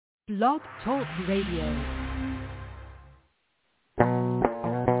Blog Talk Radio.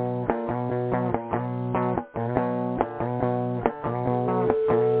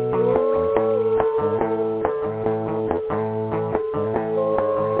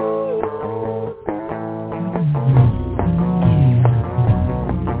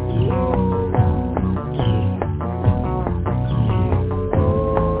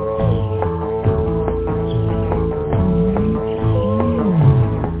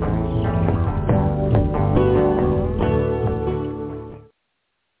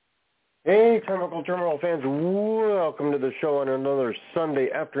 Turnbuckle Turmoil fans, welcome to the show on another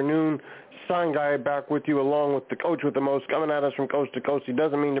Sunday afternoon. Sign Guy back with you along with the coach with the most, coming at us from coast to coast. He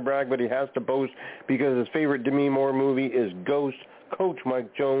doesn't mean to brag, but he has to boast because his favorite Demi Moore movie is Ghost. Coach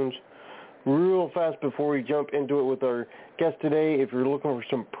Mike Jones. Real fast before we jump into it with our guest today, if you're looking for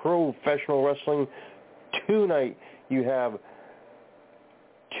some professional wrestling, tonight you have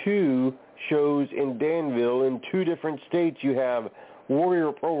two shows in Danville in two different states. You have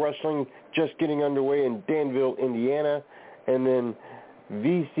Warrior Pro Wrestling just getting underway in Danville, Indiana, and then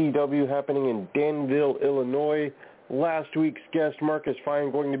VCW happening in Danville, Illinois. Last week's guest, Marcus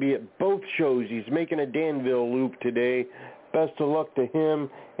Fine, going to be at both shows. He's making a Danville loop today. Best of luck to him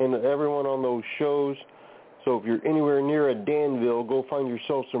and everyone on those shows. So if you're anywhere near a Danville, go find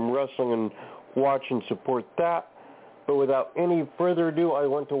yourself some wrestling and watch and support that. But without any further ado, I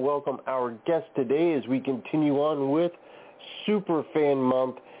want to welcome our guest today as we continue on with Superfan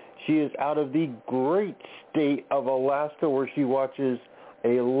Month. She is out of the great state of Alaska, where she watches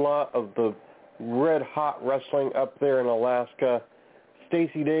a lot of the red-hot wrestling up there in Alaska.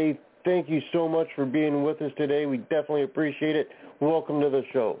 Stacey Day, thank you so much for being with us today. We definitely appreciate it. Welcome to the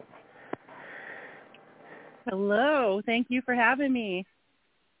show. Hello. Thank you for having me.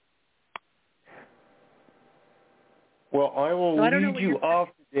 Well, I will lead you off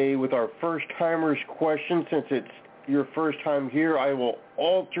today with our first-timers question. Since it's your first time here, I will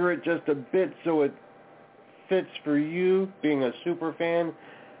alter it just a bit so it fits for you, being a super fan.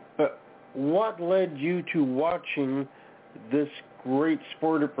 But what led you to watching this great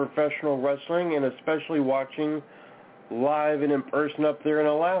sport of professional wrestling, and especially watching live and in person up there in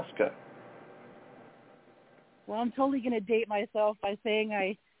Alaska? Well, I'm totally going to date myself by saying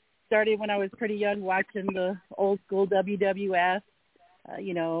I started when I was pretty young watching the old school WWF,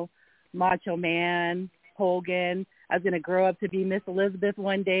 Macho Man, Hogan. I was going to grow up to be Miss Elizabeth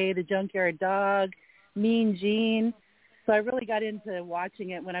one day, the Junkyard Dog, Mean Gene. So I really got into watching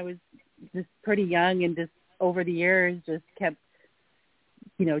it when I was just pretty young, and just over the years just kept,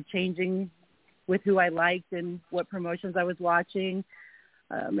 changing with who I liked and what promotions I was watching.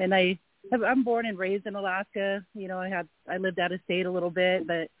 And I'm born and raised in Alaska. I lived out of state a little bit,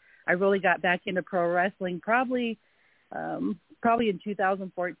 but I really got back into pro wrestling probably in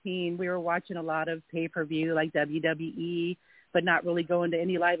 2014. We were watching a lot of pay-per-view like WWE, but not really going to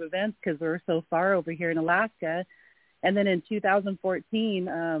any live events because we were so far over here in Alaska. And then in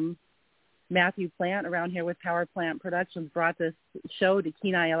 2014, Matthew Plant around here with Power Plant Productions brought this show to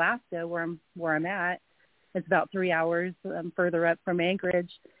Kenai, Alaska, where I'm at. It's about 3 hours further up from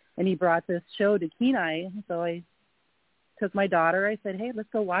Anchorage, and he brought this show to Kenai. So I took my daughter. I said, hey, let's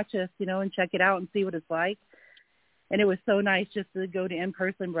go watch this, and check it out and see what it's like. And it was so nice just to go to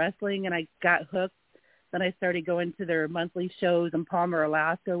in-person wrestling, and I got hooked. Then I started going to their monthly shows in Palmer,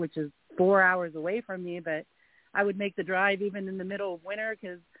 Alaska, which is 4 hours away from me, but I would make the drive even in the middle of winter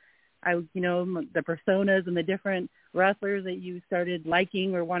because the personas and the different wrestlers that you started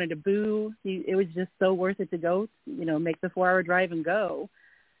liking or wanted to boo, it was just so worth it to go, make the 4-hour drive and go.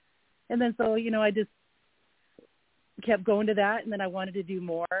 And then so, I just kept going to that, and then I wanted to do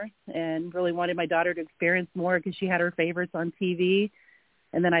more and really wanted my daughter to experience more because she had her favorites on TV.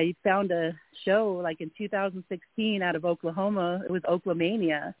 And then I found a show like in 2016 out of Oklahoma. It was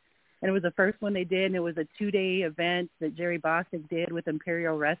Oklahomania, and it was the first one they did, and it was a 2-day event that Jerry Bostic did with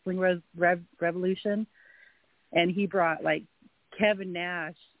Imperial Wrestling Revolution. And he brought like Kevin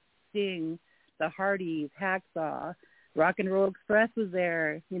Nash, Sting, the Hardys, Hacksaw, Rock and Roll Express was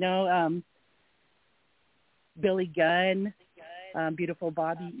there, Billy Gunn, beautiful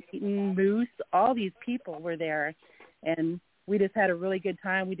Bobby Eaton, Moose, all these people were there. And we just had a really good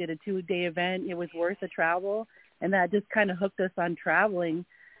time. We did a 2-day event. It was worth the travel, and that just kind of hooked us on traveling.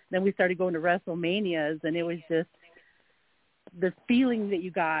 Then we started going to WrestleManias, and it was just the feeling that you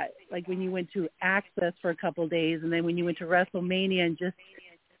got, like when you went to Access for a couple of days, and then when you went to WrestleMania, and just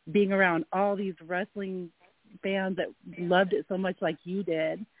being around all these wrestling fans that loved it so much like you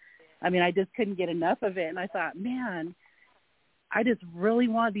did. I mean, I just couldn't get enough of it. And I thought, man, I just really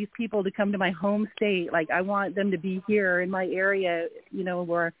want these people to come to my home state. Like, I want them to be here in my area,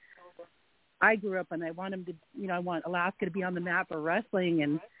 where I grew up and I want him to, I want Alaska to be on the map for wrestling.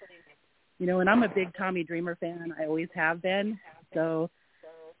 And, and I'm a big Tommy Dreamer fan. I always have been. So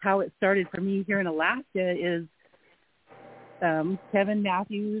how it started for me here in Alaska is Kevin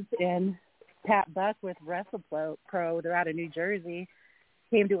Matthews and Pat Buck with WrestlePro. They're out of New Jersey.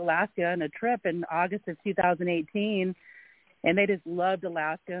 Came to Alaska on a trip in August of 2018. And they just loved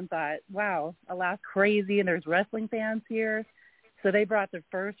Alaska and thought, wow, Alaska crazy, and there's wrestling fans here. So they brought the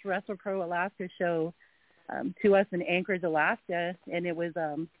first WrestlePro Alaska show to us in Anchorage, Alaska, and it was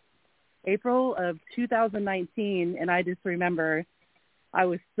April of 2019. And I just remember I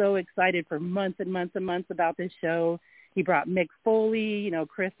was so excited for months and months and months about this show. He brought Mick Foley,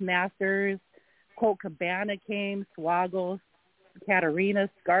 Chris Masters, Colt Cabana came, Swoggle, Katarina,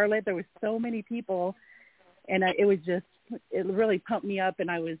 Scarlett. There were so many people, and it really pumped me up, and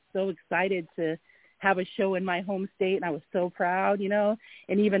I was so excited to have a show in my home state, and I was so proud, and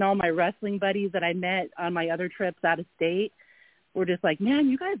even all my wrestling buddies that I met on my other trips out of state were just like, man,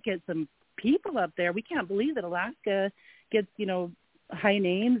 you guys get some people up there. We can't believe that Alaska gets, high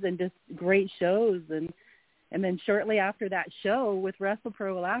names and just great shows. And then shortly after that show with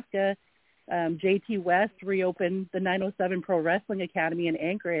WrestlePro Alaska, JT West reopened the 907 Pro Wrestling Academy in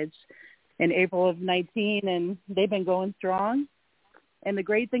Anchorage in April of 19, and they've been going strong. And the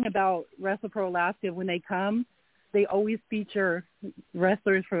great thing about WrestlePro Alaska, when they come, they always feature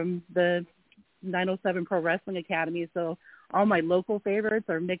wrestlers from the 907 Pro Wrestling Academy. So all my local favorites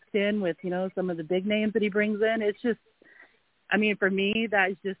are mixed in with, some of the big names that he brings in. It's just, for me,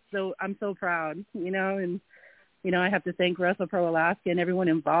 that's just I'm so proud, and, I have to thank WrestlePro Alaska and everyone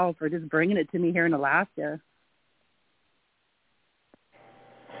involved for just bringing it to me here in Alaska.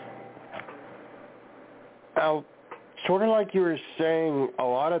 Now, sort of like you were saying, a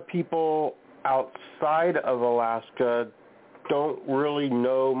lot of people outside of Alaska don't really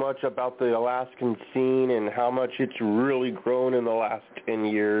know much about the Alaskan scene and how much it's really grown in the last 10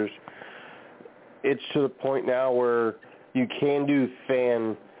 years. It's to the point now where you can do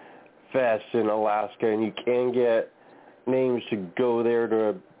fan fests in Alaska, and you can get names to go there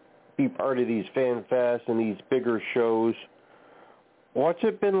to be part of these fan fests and these bigger shows. What's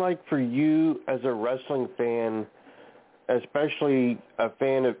it been like for you as a wrestling fan, especially a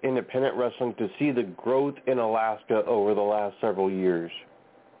fan of independent wrestling, to see the growth in Alaska over the last several years?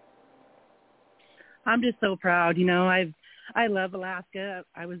 I'm just so proud. I love Alaska.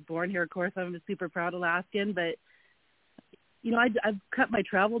 I was born here, of course. I'm a super proud Alaskan, but I've cut my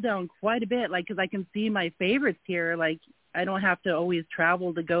travel down quite a bit, because I can see my favorites here. I don't have to always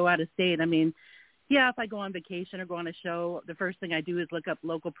travel to go out of state. If I go on vacation or go on a show, the first thing I do is look up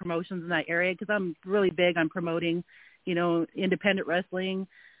local promotions in that area, because I'm really big on promoting, independent wrestling.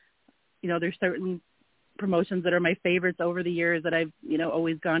 There's certain promotions that are my favorites over the years that I've,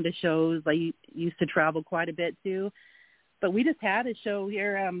 always gone to shows. I used to travel quite a bit too. But we just had a show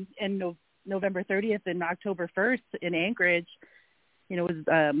here in November 30th and October 1st in Anchorage. It was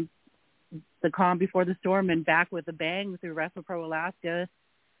the calm before the storm and back with a bang through WrestlePro Alaska.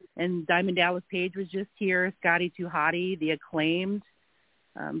 And Diamond Dallas Page was just here, Scotty 2 Hottie, The Acclaimed,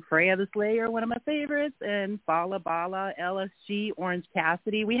 Freya the Slayer, one of my favorites, and Fala Bala, LSG, Orange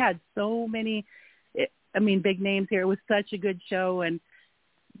Cassidy. We had so many, big names here. It was such a good show, and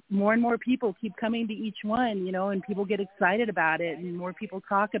more people keep coming to each one, and people get excited about it, and more people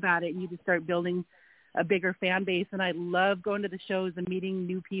talk about it, and you just start building a bigger fan base. And I love going to the shows and meeting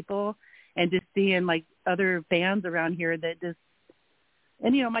new people and just seeing, other fans around here that just,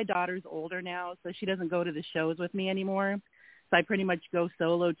 and, my daughter's older now, so she doesn't go to the shows with me anymore. So I pretty much go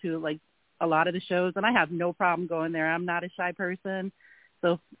solo to, a lot of the shows, and I have no problem going there. I'm not a shy person.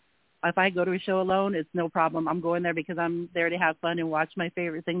 So if I go to a show alone, it's no problem. I'm going there because I'm there to have fun and watch my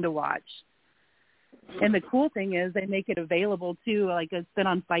favorite thing to watch. And the cool thing is they make it available, too. It's been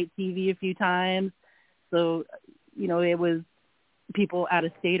on Fight TV a few times. So, it was people out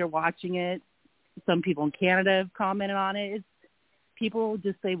of state are watching it. Some people in Canada have commented on it. People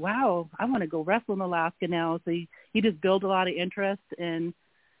just say, wow, I want to go wrestle in Alaska now. So you just build a lot of interest, and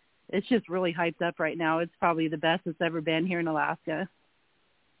it's just really hyped up right now. It's probably the best it's ever been here in Alaska.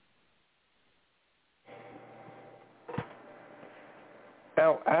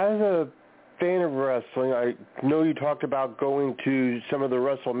 Now, as a fan of wrestling, I know you talked about going to some of the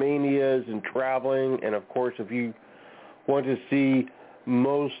WrestleManias and traveling, and of course, if you want to see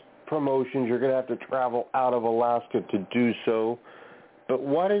most promotions, you're going to have to travel out of Alaska to do so. But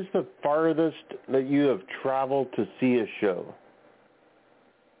what is the farthest that you have traveled to see a show?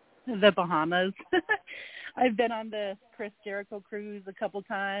 The Bahamas. I've been on the Chris Jericho cruise a couple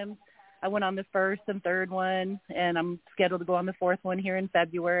times. I went on the first and third one, and I'm scheduled to go on the fourth one here in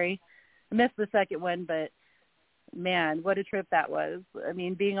February. missed the second one, but man, what a trip that was. I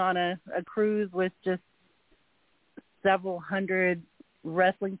mean, being on a cruise with just several hundred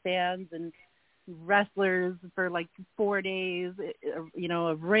wrestling fans and wrestlers for like 4 days, you know,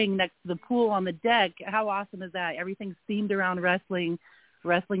 a ring next to the pool on the deck. How awesome is that? Everything's themed around wrestling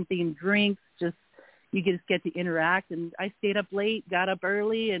themed drinks. Just, you just get to interact. And I stayed up late, got up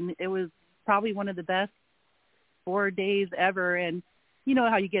early, and it was probably one of the best 4 days ever. And you know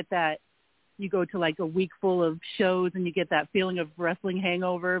how you get that, you go to like a week full of shows and you get that feeling of wrestling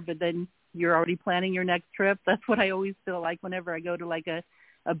hangover, but then you're already planning your next trip. That's what I always feel like whenever I go to like a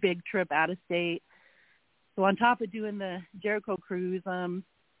big trip out of state. So on top of doing the Jericho cruise,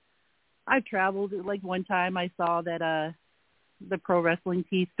 I've traveled. Like one time I saw that the Pro Wrestling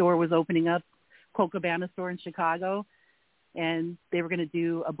Tee store was opening up, Colt Cabana store in Chicago, and they were going to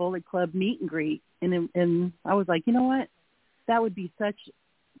do a Bullet Club meet and greet. And I was like, you know what? That would be such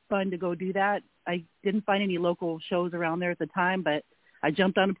fun to go do that. I didn't find any local shows around there at the time, but I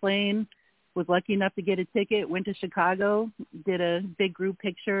jumped on a plane, was lucky enough to get a ticket, went to Chicago, did a big group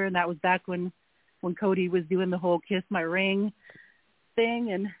picture, and that was back when Cody was doing the whole Kiss My Ring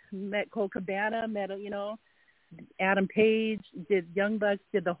thing, and met Colt Cabana, met, you know, Adam Page, did Young Bucks,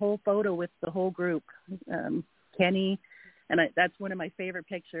 did the whole photo with the whole group, Kenny, and that's one of my favorite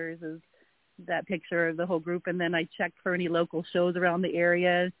pictures is that picture of the whole group. And then I checked for any local shows around the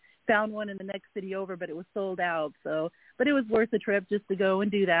area, found one in the next city over, but it was sold out. So, but it was worth the trip just to go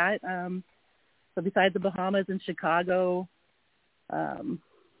and do that. So besides the Bahamas and Chicago,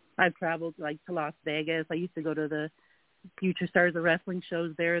 I've traveled like to Las Vegas. I used to go to the Future Stars of Wrestling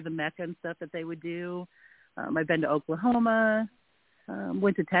shows there, the Mecca and stuff that they would do. I've been to Oklahoma,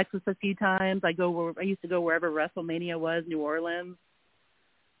 went to Texas a few times. I used to go wherever WrestleMania was, New Orleans.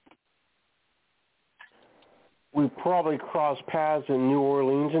 We probably crossed paths in New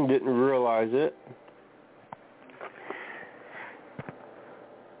Orleans and didn't realize it.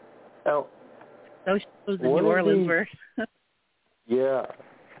 Now, those shows in New Orleans were. Yeah.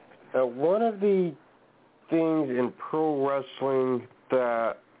 One of the things in pro wrestling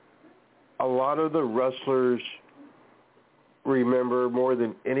that a lot of the wrestlers remember more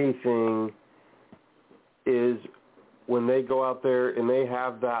than anything is when they go out there and they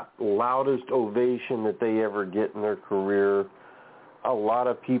have that loudest ovation that they ever get in their career. A lot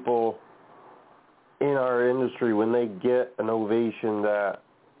of people in our industry, when they get an ovation that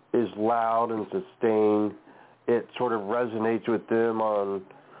is loud and sustained, it sort of resonates with them on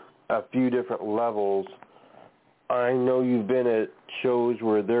a few different levels. I know you've been at shows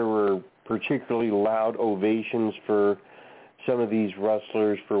where there were particularly loud ovations for some of these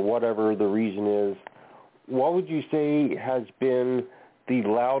wrestlers for whatever the reason is. What would you say has been the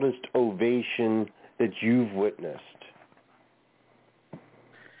loudest ovation that you've witnessed?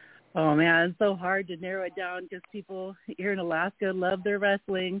 Oh, man, it's so hard to narrow it down because people here in Alaska love their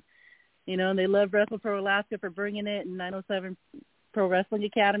wrestling. You know, and they love Wrestle Pro Alaska for bringing it and 907 Pro Wrestling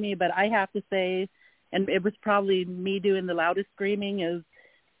Academy. But I have to say, and it was probably me doing the loudest screaming, is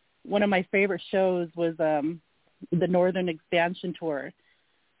one of my favorite shows was the Northern Expansion Tour.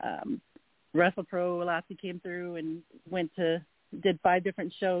 Wrestle Pro Alaska came through and did 5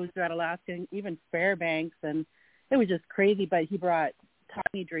 different shows throughout Alaska, and even Fairbanks, and it was just crazy. But he brought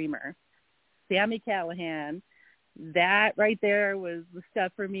Tommy Dreamer, Sami Callihan. That right there was the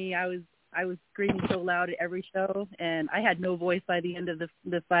stuff for me. I was screaming so loud at every show, and I had no voice by the end of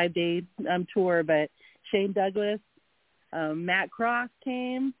the 5-day tour. But Shane Douglas, Matt Cross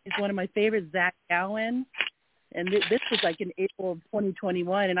came. He's one of my favorites. Zach Gowen, and this was like in April of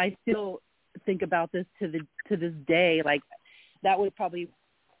 2021, and I still think about this to this day. Like, that was probably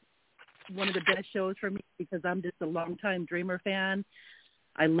one of the best shows for me because I'm just a longtime Dreamer fan.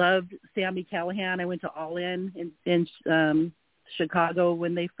 I loved Sami Callihan. I went to All In Chicago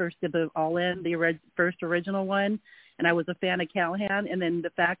when they first did the All In, the first original one, and I was a fan of Callihan. And then the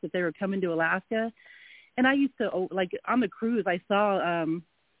fact that they were coming to Alaska, and I used to, like, on the cruise, I saw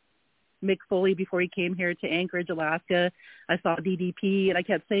Mick Foley before he came here to Anchorage, Alaska. I saw DDP, and I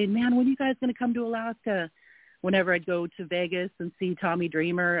kept saying, man, when are you guys going to come to Alaska? Whenever I'd go to Vegas and see Tommy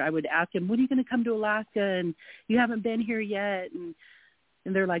Dreamer, I would ask him, when are you going to come to Alaska? And you haven't been here yet. And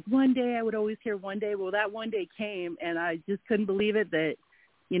they're like, one day. I would always hear one day. Well, that one day came, and I just couldn't believe it that,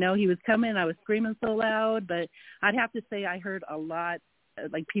 you know, he was coming. I was screaming so loud. But I'd have to say I heard a lot.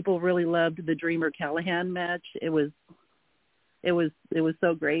 Like, people really loved the Dreamer Callahan match. It was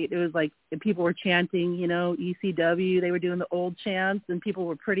so great. It was like people were chanting, you know, ECW. They were doing the old chants, and people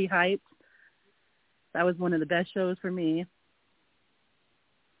were pretty hyped. That was one of the best shows for me.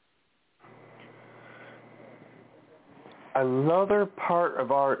 Another part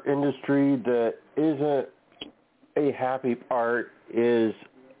of our industry that isn't a happy part is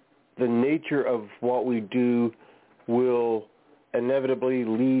the nature of what we do will inevitably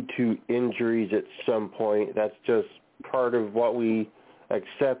lead to injuries at some point. That's just part of what we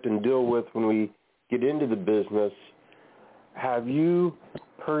accept and deal with when we get into the business. Have you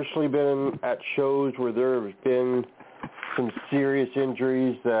personally been at shows where there have been some serious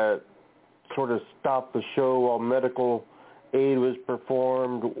injuries that sort of stopped the show while medical aid was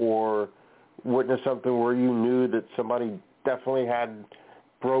performed, or witnessed something where you knew that somebody definitely had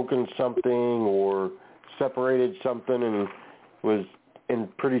broken something or separated something and was in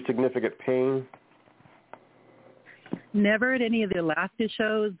pretty significant pain? Never at any of the Alaska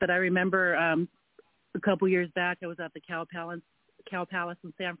shows, but I remember a couple years back I was at the Cow Palace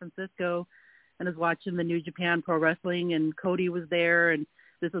in San Francisco and was watching the New Japan Pro Wrestling, and Cody was there, and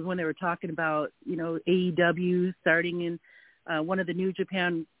this is when they were talking about, AEW starting, and one of the New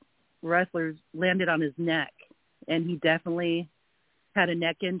Japan wrestlers landed on his neck, and he definitely had a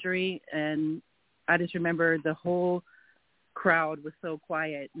neck injury, and I just remember the whole crowd was so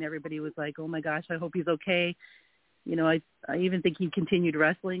quiet, and everybody was like, oh my gosh, I hope he's okay. I even think he continued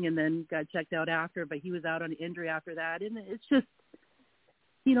wrestling and then got checked out after, but he was out on injury after that. And it's just,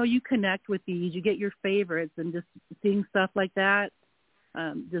 you connect with these, you get your favorites, and just seeing stuff like that,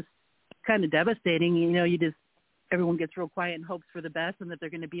 just kind of devastating. Everyone gets real quiet and hopes for the best and that they're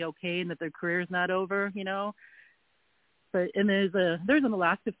going to be okay and that their career's not over, But there's an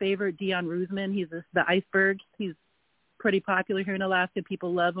Alaska favorite, Dion Roosman. He's the Iceberg. He's pretty popular here in Alaska.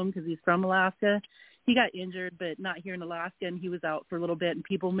 People love him because he's from Alaska. He got injured, but not here in Alaska, and he was out for a little bit, and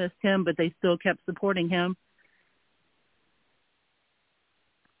people missed him, but they still kept supporting him.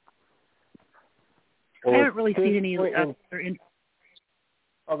 Well, I haven't really seen any. Oh,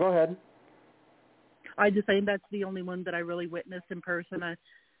 go ahead. I just say that's the only one that I really witnessed in person.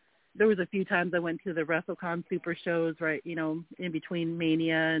 There was a few times I went to the WrestleCon Super shows, right, in between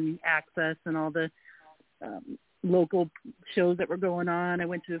Mania and Access and all the local shows that were going on. I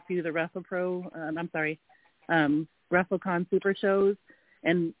went to a few of the WrestleCon Super shows.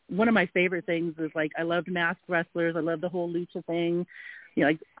 And one of my favorite things is, I loved masked wrestlers. I love the whole lucha thing.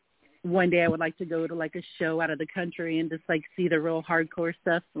 One day I would like to go to, a show out of the country and just, see the real hardcore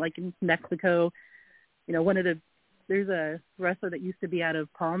stuff, in Mexico. There's a wrestler that used to be out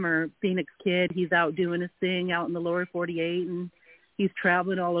of Palmer, Phoenix Kid. He's out doing his thing out in the lower 48, and he's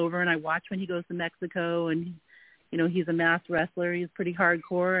traveling all over. And I watch when he goes to Mexico, and he's a masked wrestler. He's pretty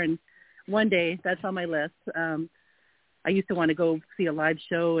hardcore. And one day, that's on my list. I used to want to go see a live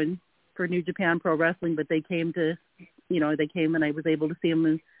show for New Japan Pro Wrestling, but they came and I was able to see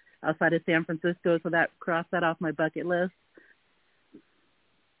them outside of San Francisco, so that crossed that off my bucket list.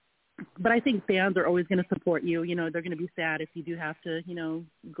 But I think fans are always going to support you. They're going to be sad if you do have to,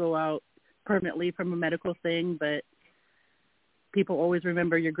 go out permanently from a medical thing, but people always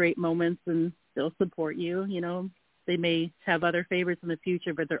remember your great moments and they'll support you. They may have other favorites in the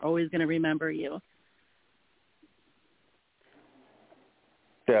future, but they're always going to remember you.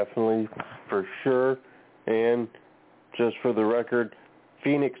 Definitely, for sure. And just for the record,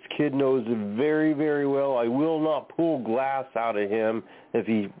 Phoenix Kid knows it very, very well. I will not pull glass out of him if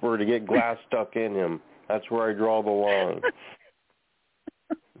he were to get glass stuck in him. That's where I draw the line.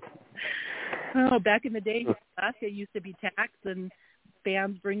 Oh, back in the day, Alaska used to be taxed, and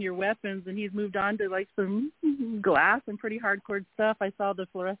fans bring your weapons, and he's moved on to some glass and pretty hardcore stuff. I saw the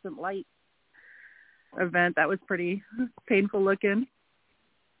fluorescent light event. That was pretty painful looking.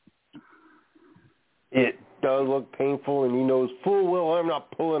 It does look painful, and he knows full well I'm not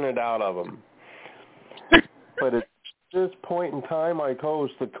pulling it out of him. But at this point in time, my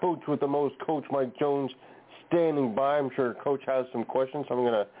co-host, the coach with the most, Coach Mike Jones, standing by. I'm sure Coach has some questions, so I'm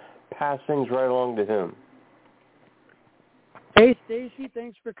going to pass things right along to him. Hey, Stacey,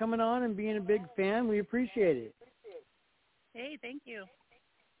 thanks for coming on and being a big fan. We appreciate it. Hey, thank you.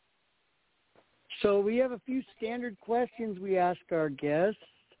 So we have a few standard questions we ask our guests,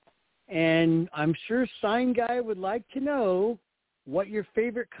 and I'm sure Sign Guy would like to know what your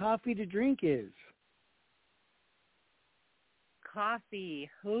favorite coffee to drink is. Coffee.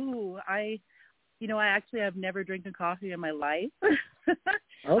 Ooh, I actually have never drinking coffee in my life. Okay.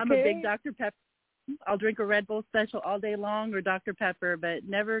 I'm a big Dr. Pepper. I'll drink a Red Bull Special all day long or Dr. Pepper, but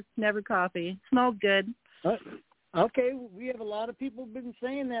never coffee. Smells good. Okay, we have a lot of people been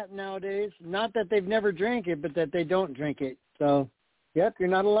saying that nowadays. Not that they've never drank it, but that they don't drink it. So, yep, you're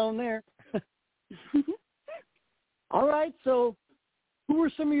not alone there. All right, so who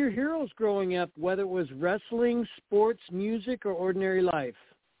were some of your heroes growing up, whether it was wrestling, sports, music, or ordinary life?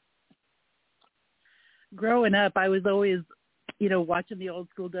 growing up, I was always, watching the old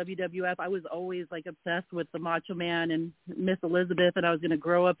school WWF. I was always like obsessed with the Macho Man and Miss Elizabeth, and I was going to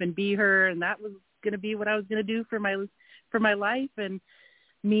grow up and be her, and that was going to be what I was going to do for my life. And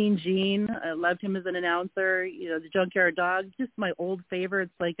Mean Gene, I loved him as an announcer. The Junkyard Dog, just my old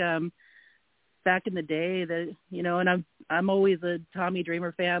favorites, like back in the day. And I'm always a Tommy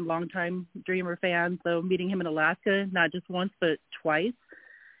Dreamer fan, longtime Dreamer fan. So meeting him in Alaska, not just once but twice,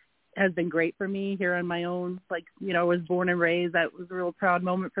 has been great for me here on my own. Like, I was born and raised. That was a real proud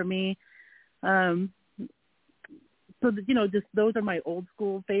moment for me. So, just those are my old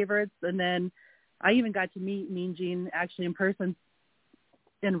school favorites. And then I even got to meet Mean Gene actually in person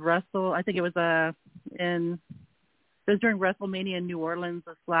in Russell. I think it was during WrestleMania in New Orleans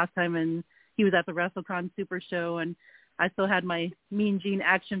this last time, and he was at the WrestleCon Super Show, and I still had my Mean Gene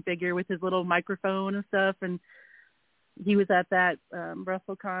action figure with his little microphone and stuff, and he was at that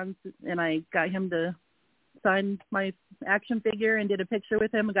WrestleCon, and I got him to sign my action figure and did a picture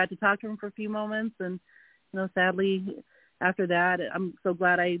with him and got to talk to him for a few moments. And, sadly, after that, I'm so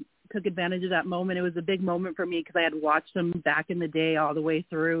glad I took advantage of that moment. It was a big moment for me because I had watched him back in the day all the way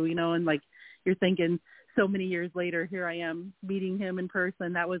through, and like you're thinking so many years later, here I am meeting him in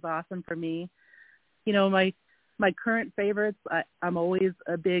person. That was awesome for me. My current favorites, I'm always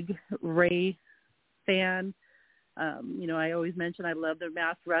a big Ray fan. I always mention I love the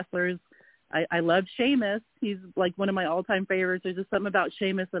masked wrestlers. I love Sheamus. He's like one of my all-time favorites. There's just something about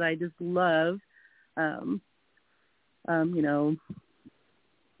Sheamus that I just love. Some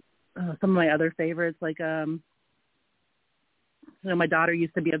of my other favorites, like, my daughter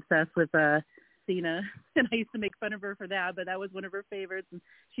used to be obsessed with Cena, and I used to make fun of her for that, but that was one of her favorites, and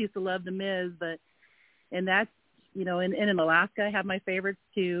she used to love The Miz. And that's, and in Alaska, I have my favorites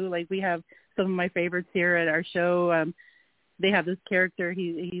too. Like, we have some of my favorites here at our show. They have this character.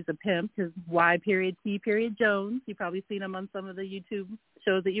 He's a pimp. His Y.T. Jones. You've probably seen him on some of the YouTube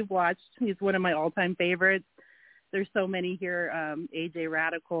shows that you've watched. He's one of my all-time favorites. There's so many here. AJ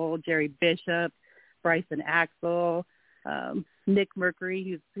Radical, Jerry Bishop, Bryson Axel, Nick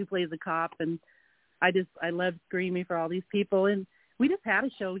Mercury, who plays a cop. And I love screaming for all these people. And we just had a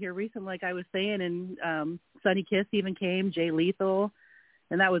show here recently, like I was saying, and Sonny Kiss even came, Jay Lethal,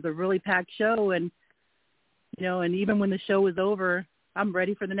 and that was a really packed show. And, and even when the show was over, I'm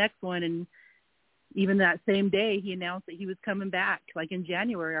ready for the next one. And even that same day, he announced that he was coming back, like in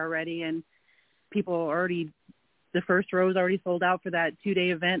January already. And people already, the first row is already sold out for that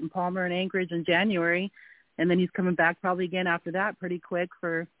 2-day event in Palmer and Anchorage in January. And then he's coming back probably again after that pretty quick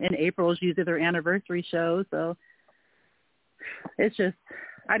in April is usually their anniversary show. So it's just,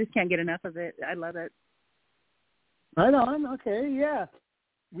 I just can't get enough of it. I love it. Right on. Okay. Yeah.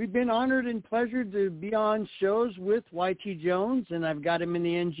 We've been honored and pleasured to be on shows with Y.T. Jones, and I've got him in the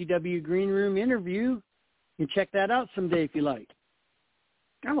NGW Green Room interview. You can check that out someday if you like.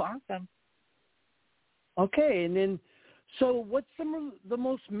 Oh, awesome. Okay. And then, so what's some of the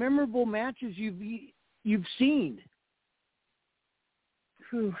most memorable matches you've seen?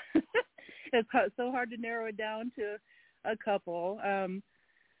 It's so hard to narrow it down to a couple.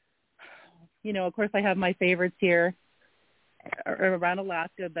 Of course, I have my favorites here around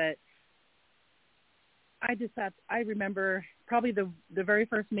Alaska, but I remember probably the very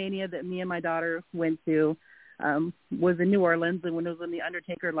first Mania that me and my daughter went to was in New Orleans, and when The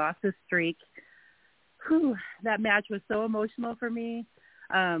Undertaker lost his streak. That match was so emotional for me.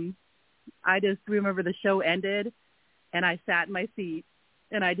 I just remember the show ended, and I sat in my seat,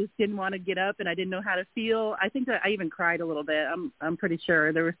 and I just didn't want to get up, and I didn't know how to feel. I think that I even cried a little bit. I'm pretty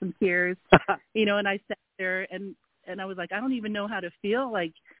sure there were some tears, and I sat there, and I was like, I don't even know how to feel.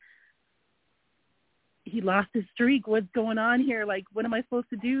 Like, he lost his streak. What's going on here? Like, what am I supposed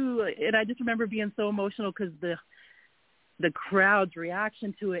to do? And I just remember being so emotional because the crowd's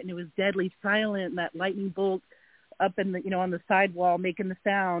reaction to it, and it was deadly silent, and that lightning bolt up in the, on the sidewall making the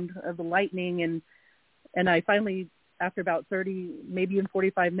sound of the lightning. And I finally, after about 30, maybe in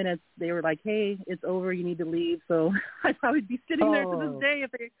 45 minutes, they were like, hey, it's over. You need to leave. So I'd probably be sitting there to this day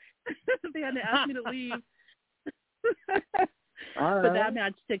if they hadn't asked me to leave. But that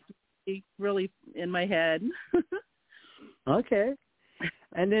match sticks really in my head. Okay.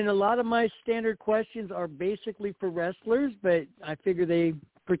 And then a lot of my standard questions are basically for wrestlers, but I figure they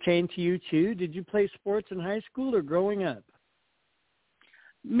pertain to you too. Did you play sports in high school or growing up?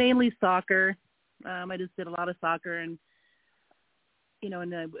 Mainly soccer. I just did a lot of soccer, and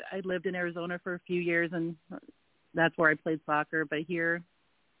I lived in Arizona for a few years, and that's where I played soccer. But here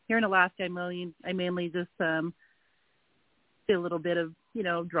in Alaska, I mainly just did a little bit of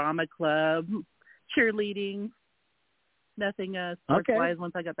drama club, cheerleading. Nothing sports-wise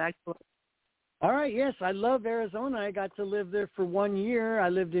once I got back to it. All right, yes, I love Arizona. I got to live there for 1 year. I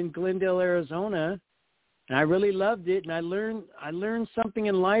lived in Glendale, Arizona, and I really loved it. And I learned something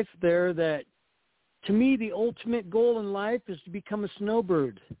in life there that, to me, the ultimate goal in life is to become a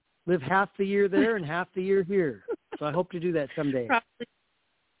snowbird. Live half the year there and half the year here. So I hope to do that someday.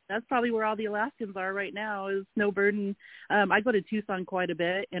 That's probably where all the Alaskans are right now, is snowbird. And I go to Tucson quite a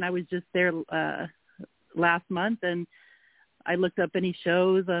bit, and I was just there last month, and I looked up any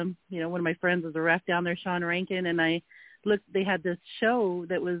shows. One of my friends was a ref down there, Sean Rankin, and I looked. They had this show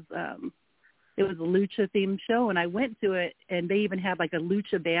that was it was a lucha themed show, and I went to it, and they even had like a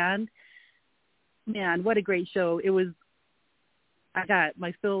lucha band. Man, what a great show! It was. I got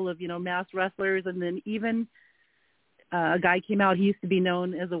my fill of masked wrestlers, and then even a guy came out. He used to be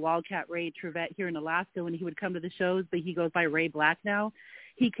known as a Wildcat Ray Trevette here in Alaska when he would come to the shows, but he goes by Ray Black now.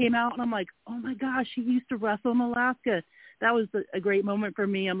 He came out, and I'm like, oh my gosh, he used to wrestle in Alaska. That was a great moment for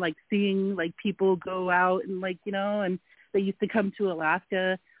me. I'm like seeing like people go out and and they used to come to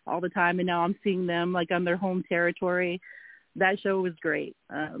Alaska all the time, and now I'm seeing them like on their home territory. That show was great.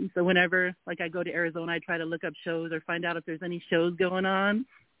 So whenever I go to Arizona, I try to look up shows or find out if there's any shows going on.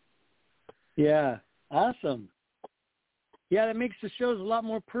 Yeah, awesome. Yeah, that makes the shows a lot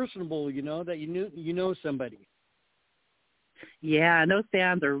more personable, that you know somebody. Yeah, and those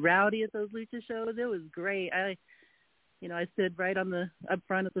fans are rowdy at those lucha shows. It was great. I stood right on the up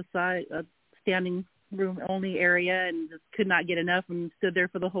front at the side, standing room only area, and just could not get enough and stood there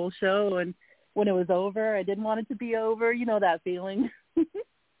for the whole show. And when it was over, I didn't want it to be over. You know that feeling.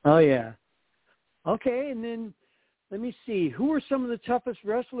 Oh, yeah. Okay, and then let me see. Who are some of the toughest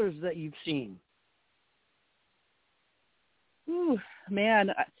wrestlers that you've seen? Ooh,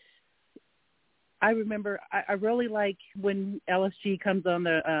 man, I remember I really like when LSG comes on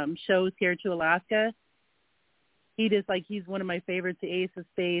the shows here to Alaska. He's one of my favorites, the Ace of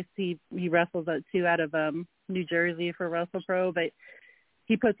Space. He wrestles out of New Jersey for WrestlePro, but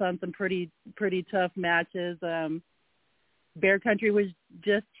he puts on some pretty tough matches. Bear Country was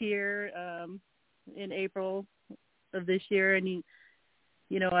just here in April of this year, and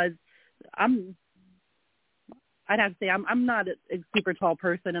I'd have to say I'm not a super tall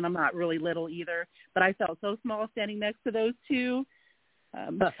person, and I'm not really little either, but I felt so small standing next to those two.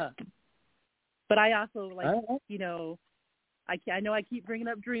 But I also I know I keep bringing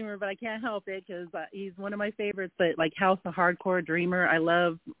up Dreamer, but I can't help it because he's one of my favorites. But House of Hardcore, Dreamer, I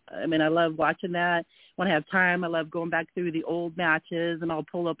love watching that. When I have time, I love going back through the old matches, and I'll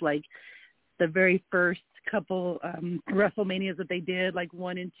pull up the very first couple WrestleManias that they did,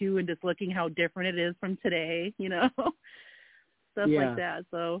 1 and 2, and just looking how different it is from today, stuff like that.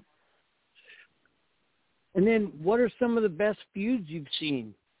 So. And then what are some of the best feuds you've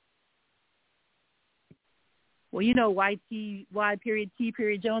seen? Well, Y.T.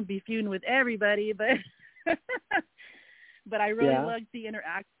 Jones be feuding with everybody, but but I really loved the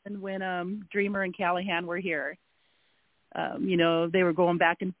interaction when Dreamer and Callahan were here. They were going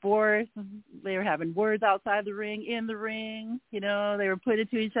back and forth. They were having words outside the ring, in the ring. They were putting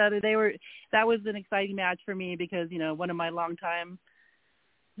it to each other. That was an exciting match for me because one of my longtime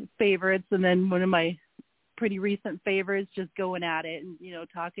favorites, and then one of my pretty recent favorites, just going at it and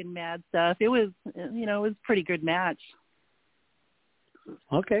talking mad stuff. It was it was a pretty good match.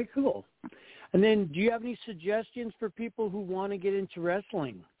 Okay, cool. And then do you have any suggestions for people who want to get into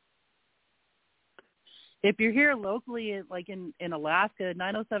wrestling? If you're here locally, in Alaska,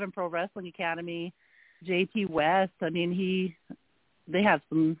 907 Pro Wrestling Academy, JT West, they have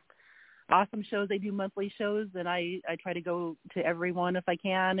some awesome shows. They do monthly shows, and I try to go to every one if I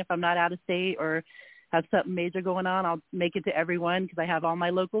can. If I'm not out of state or have something major going on, I'll make it to everyone because I have all my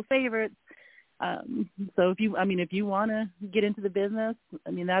local favorites. So if you want to get into the business,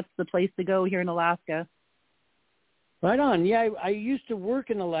 that's the place to go here in Alaska. Right on. Yeah, I used to work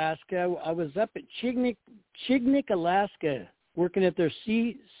in Alaska. I was up at Chignik, Alaska, working at their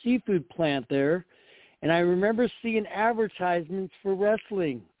seafood plant there, and I remember seeing advertisements for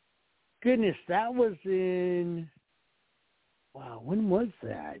wrestling. Goodness, that was when was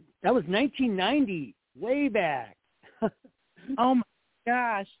that? That was 1990. Way back. Oh my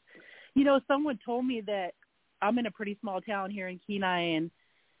gosh. Someone told me that I'm in a pretty small town here in Kenai, and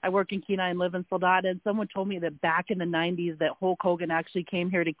I work in Kenai and live in Soldada, and someone told me that back in the 90s that Hulk Hogan actually came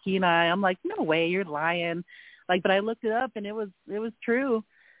here to Kenai. I'm like, no way, you're lying. But I looked it up, and it was true.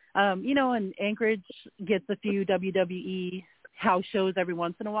 And Anchorage gets a few WWE house shows every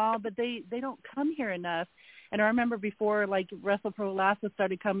once in a while, but they don't come here enough. And I remember before WrestlePro Alaska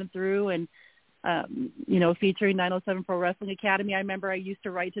started coming through, and featuring 907 Pro Wrestling Academy. I remember I used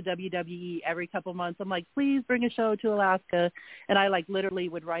to write to WWE every couple months. I'm like, please bring a show to Alaska. And I literally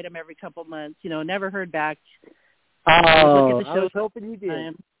would write them every couple months, never heard back. Oh, I was hoping you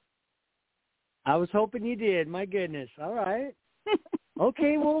did. I was hoping you did. My goodness. All right.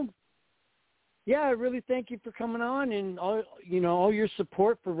 Okay. Well, yeah, I really thank you for coming on and all your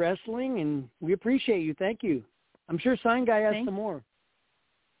support for wrestling, and we appreciate you. Thank you. I'm sure Sign Guy has some more.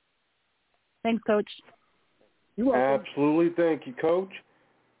 Thanks, Coach. You're welcome. Absolutely. Thank you, Coach.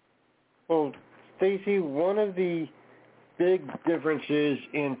 Well, Stacey, one of the big differences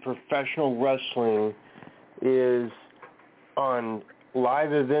in professional wrestling is on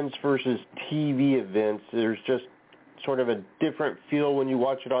live events versus TV events. There's just sort of a different feel when you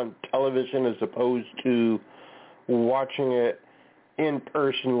watch it on television as opposed to watching it in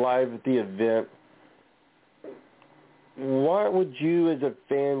person live at the event. What would you as a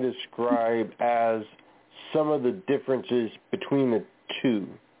fan describe as some of the differences between the two?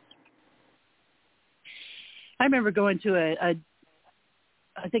 I remember going to I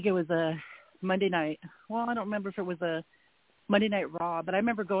think it was a Monday night. Well, I don't remember if it was a Monday Night Raw, but I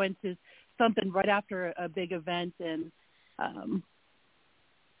remember going to something right after a big event, and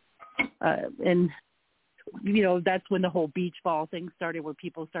that's when the whole beach ball thing started, where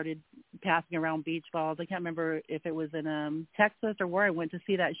people started passing around beach balls. I can't remember if it was in Texas or where I went to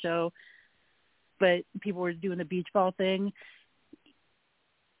see that show, but people were doing the beach ball thing,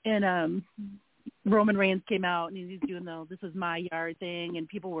 and Roman Reigns came out and he's doing the "this is my yard" thing, and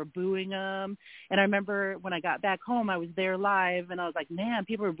people were booing him. And I remember when I got back home, I was there live, and I was like, man,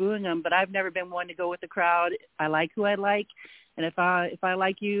 people are booing him, but I've never been one to go with the crowd. I like who I like, and if I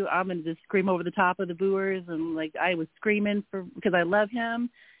like you, I'm going to just scream over the top of the booers. And I was screaming because I love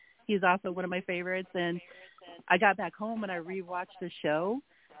him. He's also one of my favorites. And I got back home and I rewatched the show,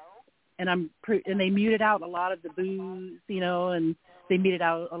 and and they muted out a lot of the boos, and they muted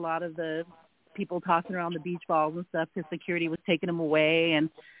out a lot of the people tossing around the beach balls and stuff because security was taking them away. And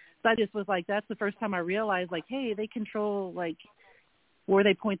so I just was like, that's the first time I realized, hey, they control where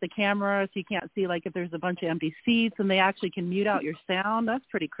they point the camera, so you can't see if there's a bunch of empty seats, and they actually can mute out your sound. That's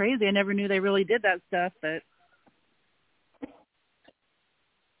pretty crazy. I never knew they really did that stuff. But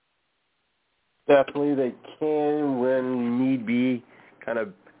definitely they can, when need be, kind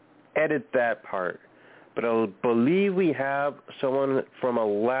of edit that part. But I believe we have someone from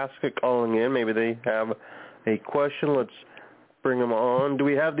Alaska calling in. Maybe they have a question. Let's bring them on. Do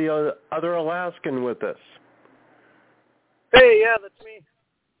we have the other Alaskan with us? Hey, yeah, that's me.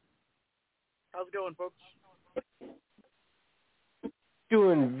 How's it going, folks?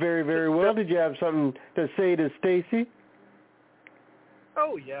 Doing very, very well. Did you have something to say to Stacey?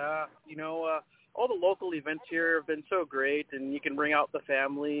 Oh, yeah. All the local events here have been so great, and you can bring out the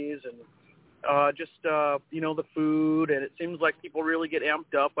families and the food, and it seems like people really get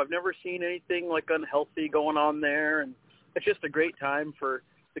amped up. I've never seen anything unhealthy going on there, and it's just a great time for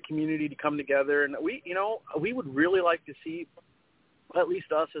the community to come together. And we would really like to see, at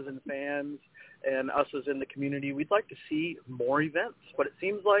least us as in fans and us as in the community, we'd like to see more events, but it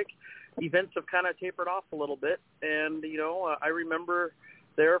seems like events have kind of tapered off a little bit. And, I remember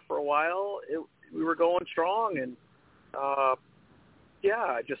there for a while, we were going strong, and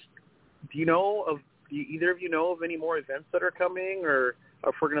do either of you know of any more events that are coming, or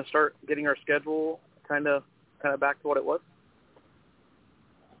if we're going to start getting our schedule kind of back to what it was?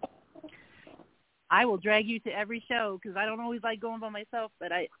 I will drag you to every show because I don't always like going by myself,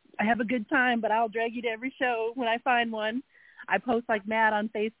 but I have a good time. But I'll drag you to every show when I find one. I post like mad on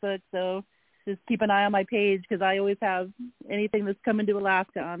Facebook, so just keep an eye on my page because I always have anything that's coming to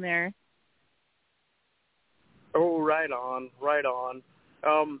Alaska on there. Oh, right on.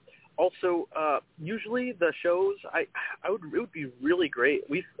 Also, usually the shows, it would be really great.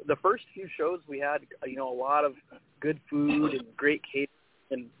 The first few shows we had, a lot of good food and great catering,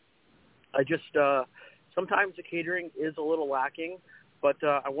 and I just sometimes the catering is a little lacking, but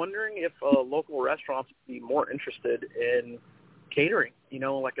I'm wondering if local restaurants would be more interested in catering,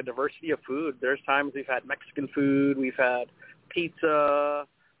 a diversity of food. There's times we've had Mexican food, we've had pizza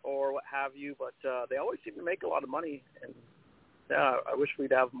or what have you, but they always seem to make a lot of money, and I wish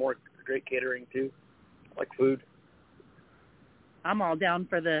we'd have more great catering too, like food. I'm all down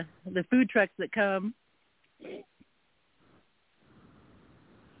for the food trucks that come.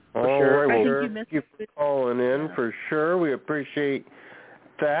 For sure. Well, thank you for calling in, for sure. We appreciate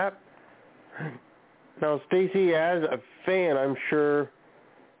that. Now, Stacey, as a fan, I'm sure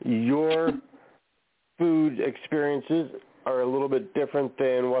your food experiences are a little bit different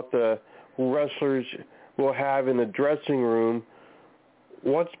than what the wrestlers will have in the dressing room.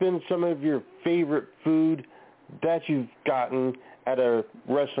 what's been some of your favorite food that you've gotten at a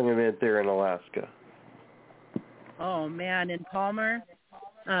wrestling event there in Alaska? Oh man, in Palmer,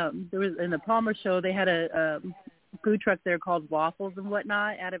 there was in the Palmer show they had a food truck there called Waffles and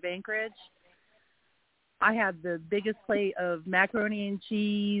Whatnot out of Anchorage. I had the biggest plate of macaroni and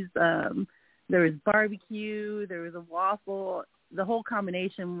cheese. There was barbecue. There was a waffle. The whole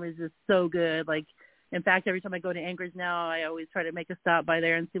combination was just so good. Like, in fact, every time I go to Anchorage now, I always try to make a stop by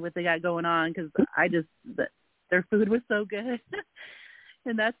there and see what they got going on because their food was so good.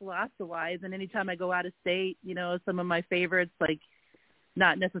 And that's Alaska-wise. And anytime I go out of state, you know, some of my favorites, like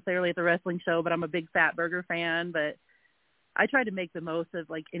not necessarily at the wrestling show, but I'm a big Fat Burger fan. But I try to make the most of,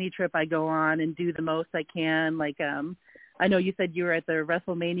 like, any trip I go on and do the most I can. Like, I know you said you were at the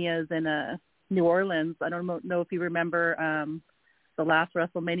WrestleManias in New Orleans. I don't know if you remember the last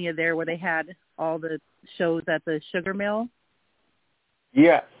WrestleMania there where they had all the shows at the Sugar Mill.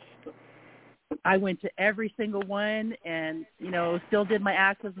 Yes. I went to every single one and, you know, still did my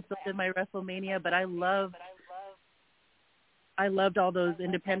Access and still did my WrestleMania, but I loved all those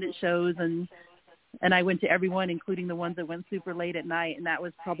independent shows and I went to every one, including the ones that went super late at night, and that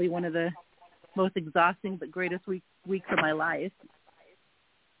was probably one of the most exhausting but greatest weeks of my life.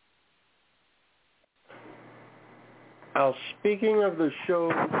 Now, speaking of the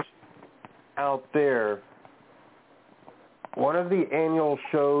shows out there, one of the annual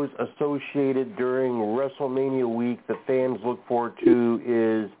shows associated during WrestleMania week that fans look forward to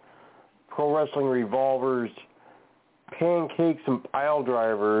is Pro Wrestling Revolver's Pancakes and Pile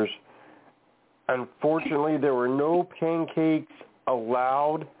Drivers. Unfortunately, there were no pancakes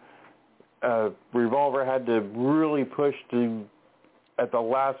allowed. Revolver had to really push to, at the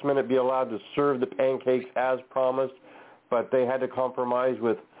last minute, be allowed to serve the pancakes as promised, but they had to compromise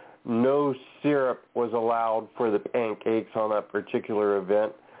with no syrup was allowed for the pancakes on that particular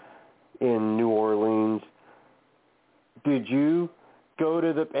event in New Orleans. Did you go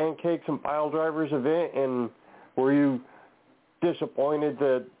to the Pancakes and Pile Drivers event, and were you disappointed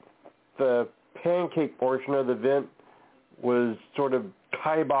that the pancake portion of the event was sort of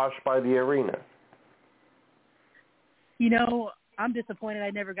kiboshed by the arena? You know, I'm disappointed I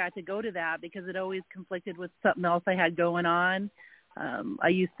never got to go to that because it always conflicted with something else I had going on. I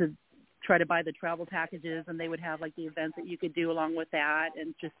used to try to buy the travel packages, and they would have, like, the events that you could do along with that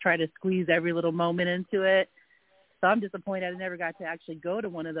and just try to squeeze every little moment into it. So I'm disappointed I never got to actually go to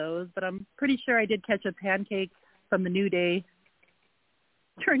one of those, but I'm pretty sure I did catch a pancake from the New Day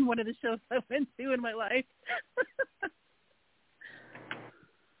during one of the shows I went to in my life.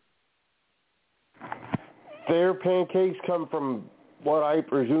 Their pancakes come from what I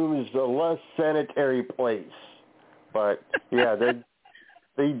presume is a less sanitary place. But, yeah,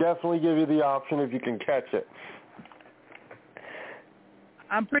 they definitely give you the option if you can catch it.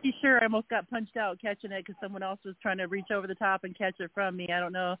 I'm pretty sure I almost got punched out catching it because someone else was trying to reach over the top and catch it from me. I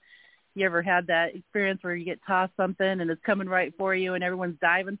don't know if you ever had that experience where you get tossed something and it's coming right for you and everyone's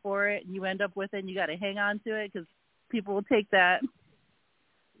diving for it and you end up with it and you got to hang on to it because people will take that.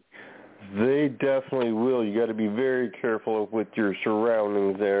 They definitely will. You got to be very careful with your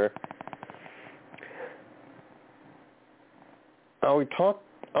surroundings there. We talked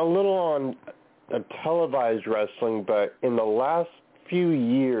a little on televised wrestling, but in the last few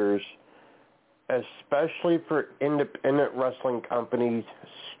years, especially for independent wrestling companies,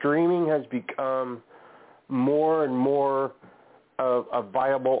 streaming has become more and more of a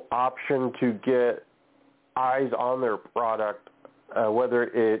viable option to get eyes on their product, whether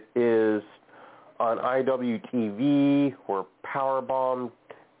it is on IWTV or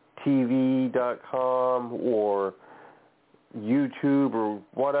PowerbombTV.com or YouTube or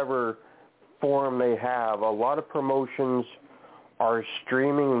whatever forum they have. A lot of promotions are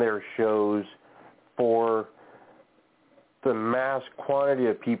streaming their shows for the mass quantity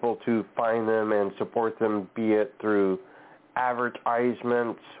of people to find them and support them, be it through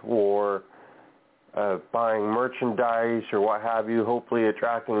advertisements or buying merchandise or what have you, hopefully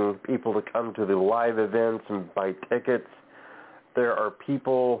attracting people to come to the live events and buy tickets. There are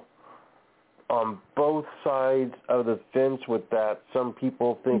people on both sides of the fence with that. Some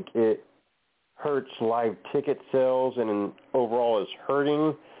people think it hurts live ticket sales and overall is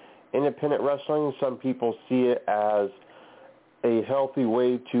hurting independent wrestling. Some people see it as a healthy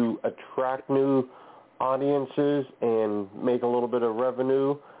way to attract new audiences and make a little bit of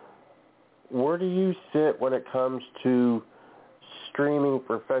revenue. Where do you sit when it comes to streaming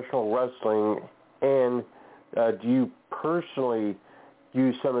professional wrestling, and do you personally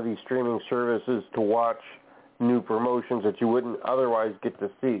use some of these streaming services to watch new promotions that you wouldn't otherwise get to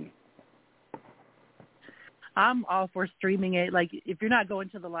see? I'm all for streaming it. Like, if you're not going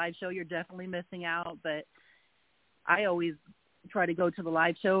to the live show, you're definitely missing out. But I always try to go to the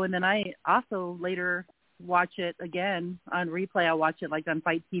live show, and then I also later watch it again on replay. I'll watch it like on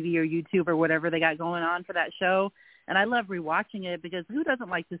Fight TV or YouTube or whatever they got going on for that show. And I love rewatching it because who doesn't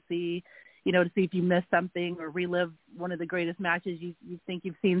like to see, to see if you missed something or relive one of the greatest matches you think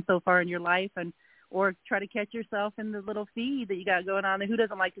you've seen so far in your life, and or try to catch yourself in the little feed that you got going on. And who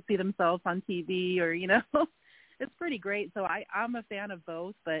doesn't like to see themselves on TV or, it's pretty great. So I'm a fan of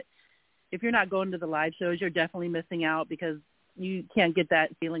both, but if you're not going to the live shows, you're definitely missing out because you can't get that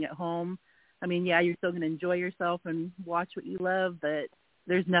feeling at home. I mean, yeah, you're still going to enjoy yourself and watch what you love, but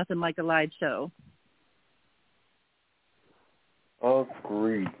there's nothing like a live show.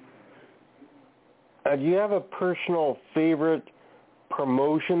 Agreed. Do you have a personal favorite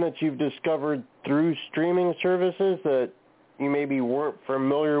promotion that you've discovered through streaming services that you maybe weren't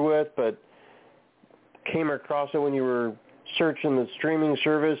familiar with but came across it when you were searching the streaming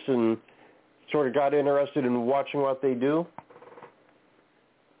service and sort of got interested in watching what they do?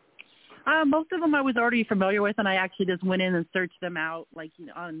 Most of them I was already familiar with, and I actually just went in and searched them out, like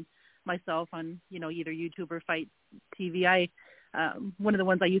on myself on either YouTube or Fight TV. One of the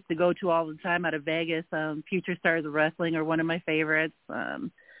ones I used to go to all the time out of Vegas, Future Stars of Wrestling, are one of my favorites.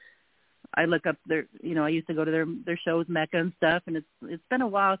 I look up their, I used to go to their shows, Mecca and stuff, and it's been a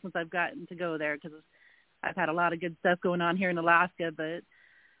while since I've gotten to go there because I've had a lot of good stuff going on here in Alaska, but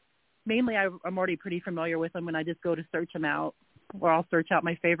mainly I'm already pretty familiar with them, and I just go to search them out, or I'll search out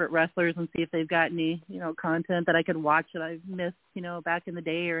my favorite wrestlers and see if they've got any, content that I could watch that I've missed, back in the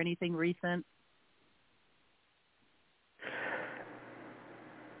day or anything recent.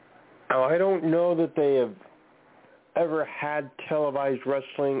 Now, I don't know that they have ever had televised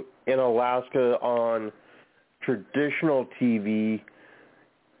wrestling in Alaska on traditional TV.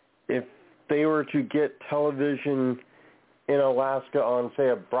 If they were to get television in Alaska on, say,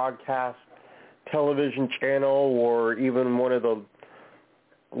 a broadcast television channel or even one of the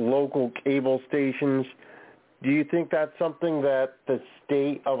local cable stations, do you think that's something that the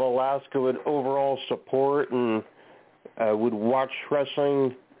state of Alaska would overall support and would watch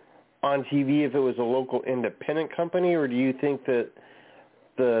wrestling on TV if it was a local independent company, or do you think that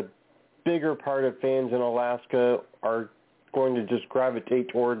the bigger part of fans in Alaska are going to just gravitate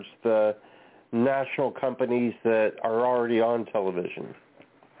towards the national companies that are already on television?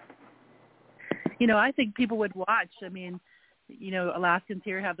 I think people would watch. I mean, Alaskans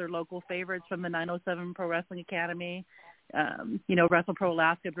here have their local favorites from the 907 Pro Wrestling Academy. Wrestle Pro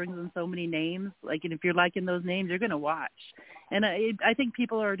Alaska brings in so many names. Like, and if you're liking those names, you're going to watch. And I think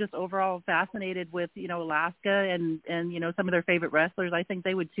people are just overall fascinated with, Alaska and some of their favorite wrestlers. I think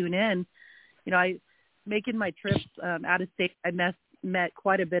they would tune in. Making my trips out of state, I met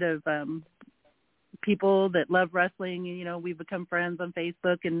quite a bit of people that love wrestling. We've become friends on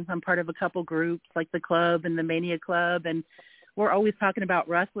Facebook, and I'm part of a couple groups like the Club and the Mania Club. And we're always talking about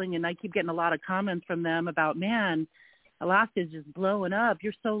wrestling, and I keep getting a lot of comments from them about, man, Alaska is just blowing up.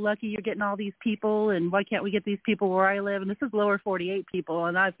 You're so lucky you're getting all these people, and why can't we get these people where I live? And this is lower 48 people,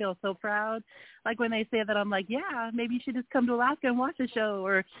 and I feel so proud. Like when they say that, I'm like, yeah, maybe you should just come to Alaska and watch a show.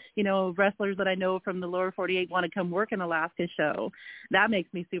 Or, wrestlers that I know from the lower 48 want to come work an Alaska show. That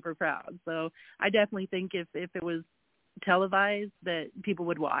makes me super proud. So I definitely think if it was televised that people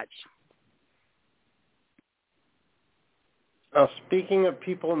would watch. Speaking of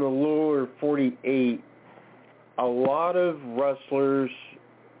people in the lower 48, a lot of wrestlers,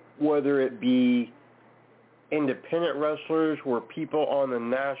 whether it be independent wrestlers or people on the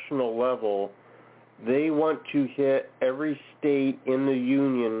national level, they want to hit every state in the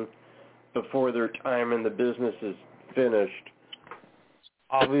union before their time in the business is finished.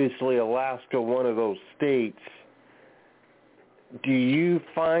 Obviously, Alaska, one of those states. Do you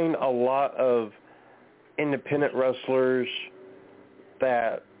find a lot of independent wrestlers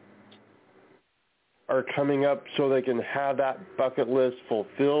that are coming up so they can have that bucket list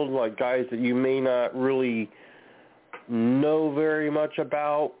fulfilled, like guys that you may not really know very much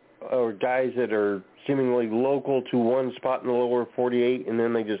about, or guys that are seemingly local to one spot in the lower 48 and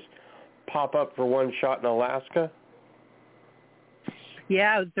then they just pop up for one shot in Alaska?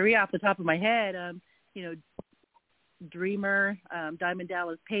 Yeah, 3 off the top of my head. Dreamer, Diamond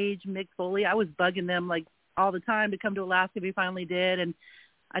Dallas Page, Mick Foley. I was bugging them like all the time to come to Alaska. We finally did, and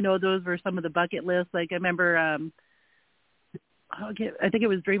I know those were some of the bucket lists. Like I remember, I think it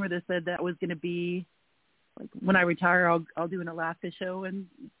was Dreamer that said that was going to be like when I retire, I'll do an Alaska show. And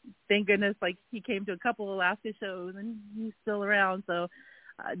thank goodness, like he came to a couple Alaska shows, and he's still around. So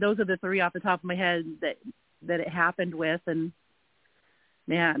those are the 3 off the top of my head that it happened with. And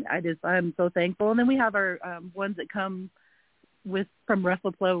man, I'm so thankful. And then we have our ones that come from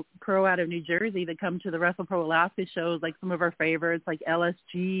Wrestle Pro out of New Jersey that come to the Wrestle Pro Alaska shows, like some of our favorites, like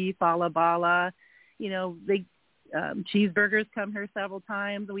LSG, Fala Bala. They Cheeseburgers come here several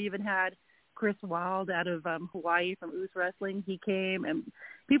times. We even had Chris Wilde out of Hawaii from Oos Wrestling. He came, and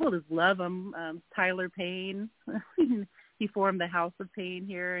people just love him. Tyler Payne, he formed the House of Pain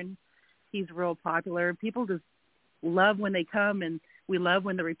here, and he's real popular. People just love when they come, and we love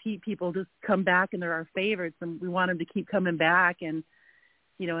when the repeat people just come back and they're our favorites, and we want them to keep coming back, and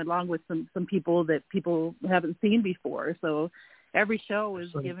along with some people that people haven't seen before. So every show is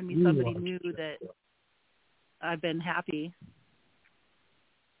giving me somebody new that I've been happy.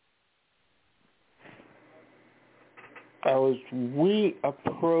 As we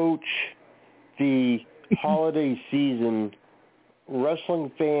approach the holiday season,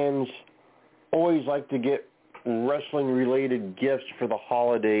 wrestling fans always like to get wrestling-related gifts for the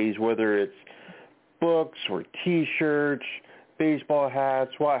holidays, whether it's books or T-shirts, baseball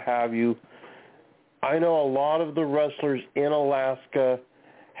hats, what have you. I know a lot of the wrestlers in Alaska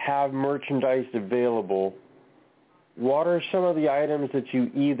have merchandise available. What are some of the items that you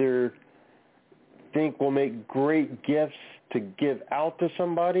either think will make great gifts to give out to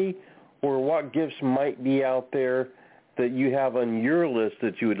somebody, or what gifts might be out there that you have on your list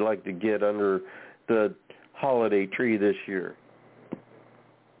that you would like to get under the holiday tree this year?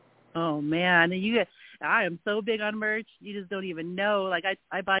 Oh man, I am so big on merch. You just don't even know. Like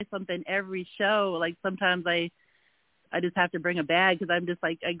I buy something every show. Like sometimes I just have to bring a bag because I'm just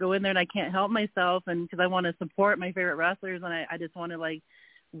like, I go in there and I can't help myself, and because I want to support my favorite wrestlers, and I just want to like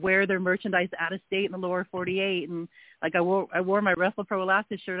wear their merchandise out of state in the lower 48. And like I wore my Wrestle Pro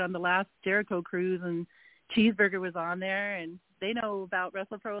Alaska shirt on the last Jericho cruise, and Cheeseburger was on there, and they know about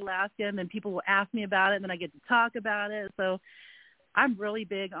Wrestle Pro Alaska, and then people will ask me about it, and then I get to talk about it. So I'm really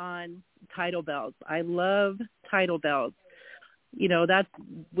big on title belts. I love title belts. That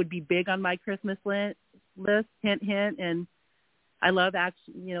would be big on my Christmas list, hint, hint. And I love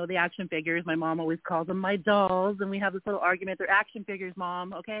the action figures. My mom always calls them my dolls, and we have this little argument. They're action figures,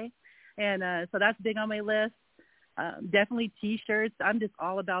 Mom, okay? And so that's big on my list. Definitely T-shirts. I'm just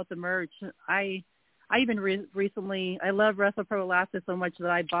all about the merch. I even recently, I love Wrestle Pro Alaska so much that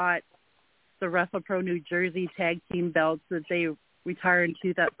I bought the Wrestle Pro New Jersey tag team belts that they retired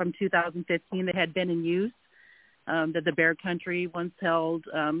from 2015 that had been in use, that the Bear Country once held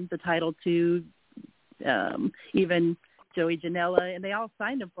the title to, even Joey Janela, and they all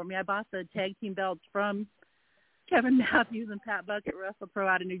signed them for me. I bought the tag team belts from Kevin Matthews and Pat Buck at Wrestle Pro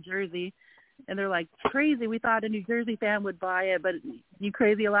out of New Jersey. And they're like, crazy, we thought a New Jersey fan would buy it, but you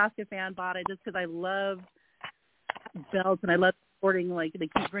crazy Alaska fan bought it just because I love belts and I love supporting, like, they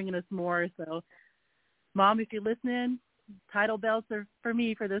keep bringing us more. So, Mom, if you're listening, title belts are for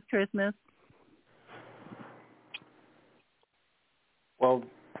me for this Christmas. Well,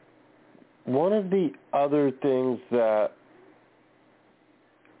 one of the other things that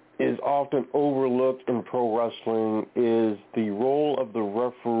is often overlooked in pro wrestling is the role of the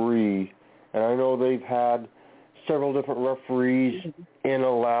referee. And I know they've had several different referees in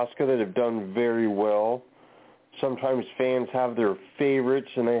Alaska that have done very well. Sometimes fans have their favorites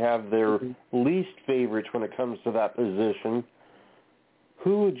and they have their least favorites when it comes to that position.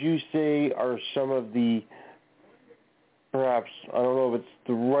 Who would you say are some of the, perhaps, I don't know if it's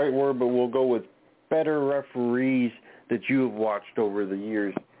the right word, but we'll go with better referees that you have watched over the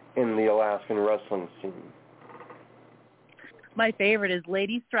years in the Alaskan wrestling scene? My favorite is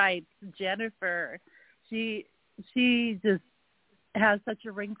Lady Stripes, Jennifer. She just has such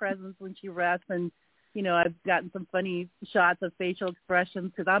a ring presence when she refs, and I've gotten some funny shots of facial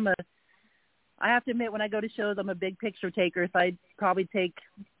expressions because I have to admit, when I go to shows, I'm a big picture taker, so I probably take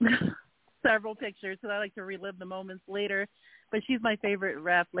several pictures because I like to relive the moments later. But she's my favorite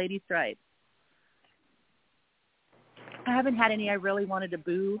ref, Lady Stripes. I haven't had any I really wanted to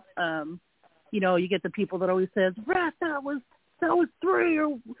boo. You get the people that always says, "Ref, that was 3,"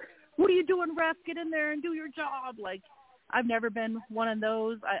 or "What are you doing, ref? Get in there and do your job." Like, I've never been one of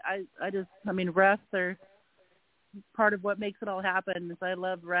those. Refs are part of what makes it all happen. I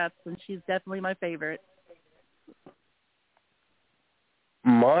love refs, and she's definitely my favorite.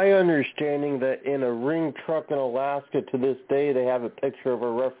 My understanding that in a ring truck in Alaska to this day, they have a picture of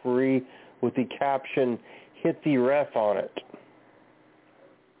a referee with the caption, "Hit the ref" on it.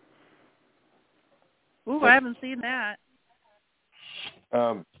 Ooh, I haven't seen that.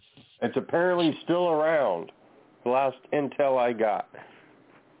 It's apparently still around, the last intel I got.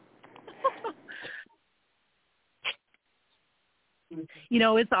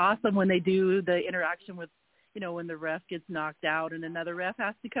 It's awesome when they do the interaction with when the ref gets knocked out and another ref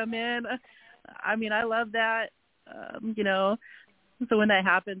has to come in. I mean, I love that. So when that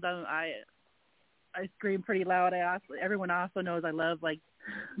happens, I scream pretty loud. Everyone also knows I love like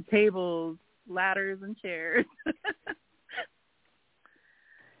tables, ladders, and chairs.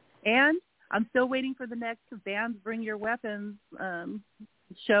 And I'm still waiting for the next Fans Bring Your Weapons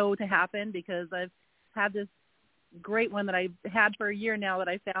show to happen, because I've had this great one that I've had for a year now that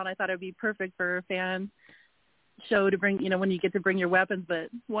I found. I thought it would be perfect for a fan show to bring, when you get to bring your weapons, but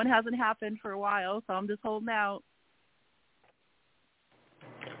one hasn't happened for a while, so I'm just holding out.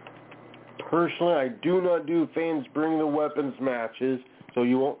 Personally, I do not do Fans Bring the Weapons matches, so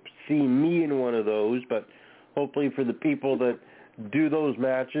you won't see me in one of those, but hopefully for the people that do those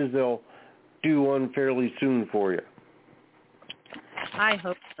matches, they'll do one fairly soon for you. I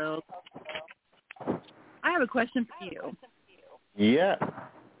hope so. I have a question for you. Yeah.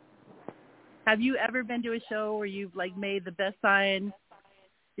 Have you ever been to a show where you've like made the best sign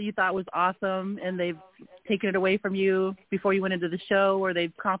that you thought was awesome and they've taken it away from you before you went into the show, or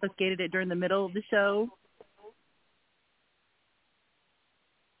they've confiscated it during the middle of the show?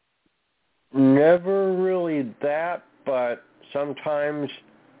 Never really that, but sometimes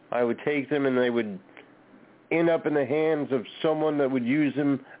I would take them and they would end up in the hands of someone that would use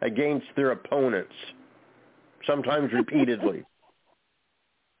them against their opponents, sometimes repeatedly.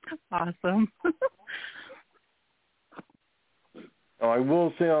 Awesome. I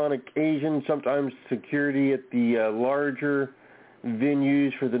will say on occasion, sometimes security at the larger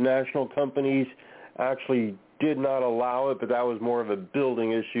venues for the national companies actually did not allow it, but that was more of a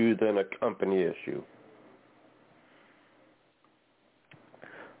building issue than a company issue.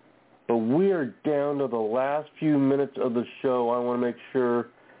 But we are down to the last few minutes of the show. I want to make sure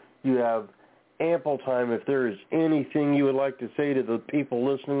you have ample time. If there is anything you would like to say to the people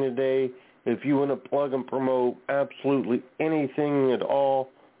listening today, if you want to plug and promote absolutely anything at all,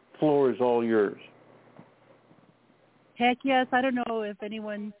 floor is all yours. Heck yes. I don't know if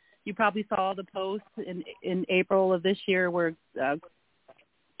anyone, you probably saw the post in April of this year where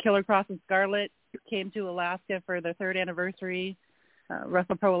Killer Cross and Scarlet came to Alaska for the 3rd anniversary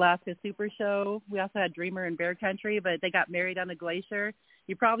Wrestle Pro Alaska Super Show. We also had Dreamer in Bear Country, but they got married on a glacier.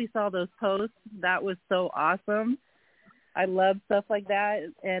 You probably saw those posts. That was so awesome. I love stuff like that.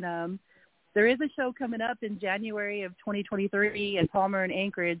 And there is a show coming up in January of 2023 in Palmer and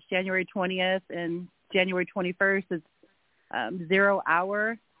Anchorage, January 20th and January 21st. It's 0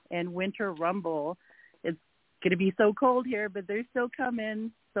 Hour and Winter Rumble. It's going to be so cold here, but they're still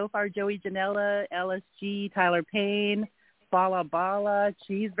coming. So far, Joey Janela, LSG, Tyler Payne, Bala Bala,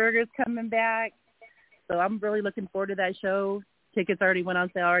 Cheeseburger's coming back. So I'm really looking forward to that show. Tickets already went on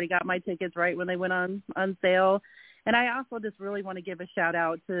sale. I already got my tickets right when they went on sale. And I also just really want to give a shout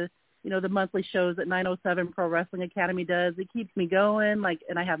out to, the monthly shows that 907 Pro Wrestling Academy does. It keeps me going.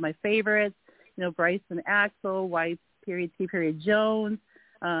 And I have my favorites, Bryson Axel, Y.T. Jones,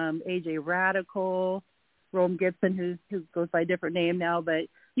 AJ Radical, Rome Gibson, who goes by a different name now. But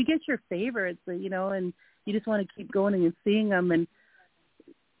you get your favorites, and you just want to keep going and seeing them. And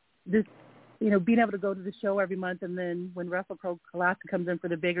this, being able to go to the show every month, and then when Wrestle Pro Alaska comes in for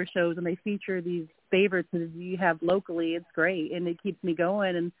the bigger shows and they feature these favorites that you have locally, it's great, and it keeps me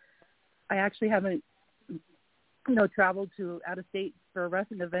going. And I actually haven't, traveled to out of state for a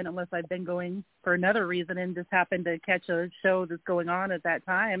wrestling event unless I've been going for another reason and just happened to catch a show that's going on at that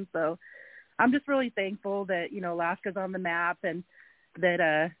time. So I'm just really thankful that, Alaska's on the map, and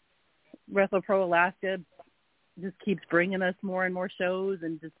that Wrestle Pro Alaska just keeps bringing us more and more shows,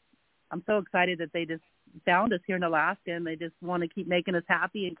 and just I'm so excited that they just found us here in Alaska, and they just want to keep making us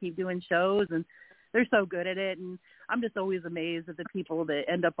happy and keep doing shows, and they're so good at it. And I'm just always amazed at the people that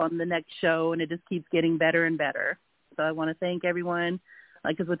end up on the next show, and it just keeps getting better and better. So I want to thank everyone,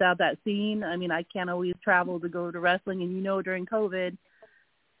 because without that scene, I can't always travel to go to wrestling, and during COVID,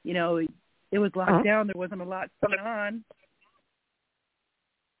 it was locked down. There wasn't a lot going on.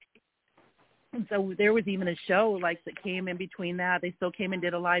 And so there was even a show that came in between that. They still came and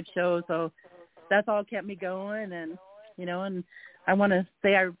did a live show. So that's all kept me going. And, and I want to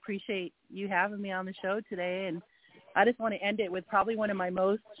say I appreciate you having me on the show today. And I just want to end it with probably one of my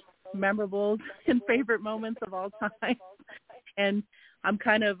most memorable and favorite moments of all time. And I'm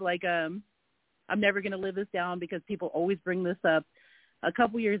kind of I'm never going to live this down because people always bring this up. A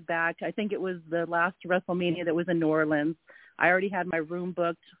couple years back, I think it was the last WrestleMania that was in New Orleans. I already had my room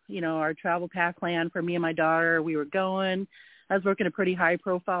booked, our travel pack plan for me and my daughter. We were going. I was working a pretty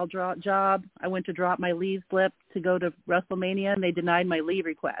high-profile job. I went to drop my leave slip to go to WrestleMania, and they denied my leave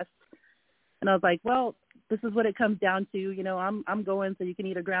request. And I was like, well, this is what it comes down to. You know, I'm going, so you can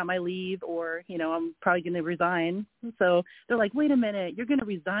either grant my leave or, you know, I'm probably going to resign. So they're like, wait a minute, you're going to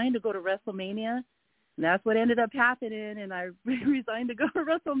resign to go to WrestleMania? And that's what ended up happening. And I resigned to go to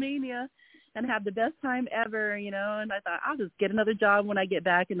WrestleMania and have the best time ever, you know. And I thought, I'll just get another job when I get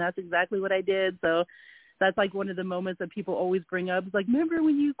back. And that's exactly what I did. So that's like one of the moments that people always bring up. It's like, remember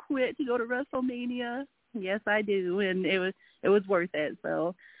when you quit to go to WrestleMania? Yes, I do. And it was worth it.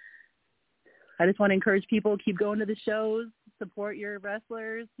 So I just want to encourage people, keep going to the shows, support your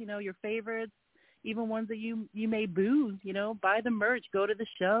wrestlers, you know, your favorites, even ones that you may boo, you know, buy the merch, go to the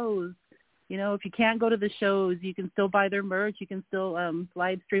shows. You know, if you can't go to the shows, you can still buy their merch. You can still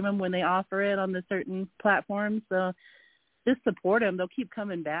live stream them when they offer it on the certain platforms. So just support them. They'll keep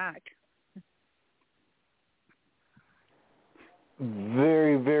coming back.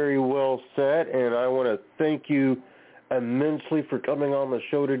 Very, very well said, and I want to thank you immensely for coming on the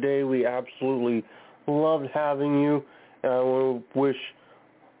show today. We absolutely loved having you, and I want to wish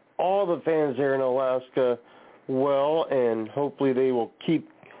all the fans there in Alaska well, and hopefully they will keep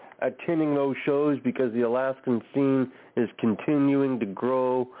attending those shows because the Alaskan scene is continuing to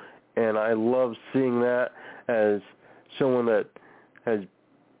grow, and I love seeing that as someone that has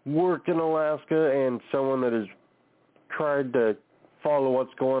worked in Alaska and someone that has tried to follow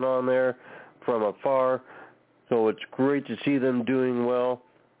what's going on there from afar. So it's great to see them doing well.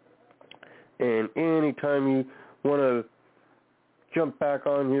 And anytime you want to jump back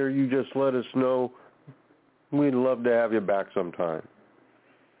on here, you just let us know. We'd love to have you back sometime.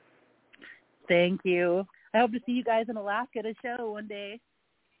 Thank you. I hope to see you guys in Alaska at a show one day.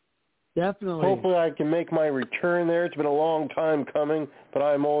 Definitely. Hopefully I can make my return there. It's been a long time coming, but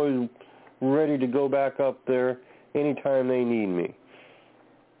I'm always ready to go back up there anytime they need me.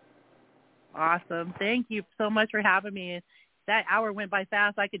 Awesome. Thank you so much for having me. That hour went by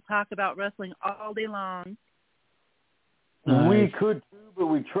fast. I could talk about wrestling all day long. Nice. We could too, but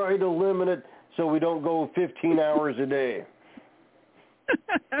we try to limit it so we don't go 15 hours a day.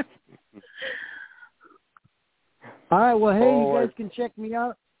 All right. Well, hey, you guys can check me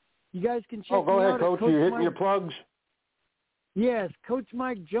out. You guys can check me out. Oh, go ahead, Coach. You hitting Mike. your plugs? Yes, Coach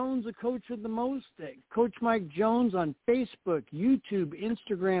Mike Jones, the coach with the most. Coach Mike Jones on Facebook, YouTube,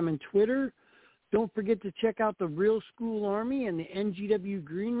 Instagram, and Twitter. Don't forget to check out the Real School Army and the NGW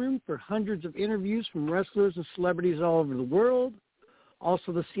Green Room for hundreds of interviews from wrestlers and celebrities all over the world.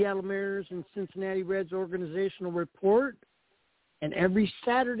 Also, the Seattle Mariners and Cincinnati Reds organizational report. And every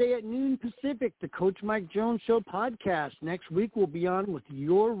Saturday at noon Pacific, the Coach Mike Jones Show podcast. Next week, we'll be on with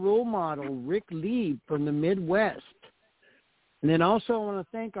your role model, Rick Lee from the Midwest. And then also I want to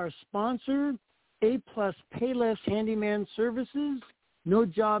thank our sponsor, A-Plus Payless Handyman Services. No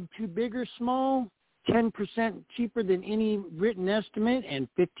job too big or small, 10% cheaper than any written estimate, and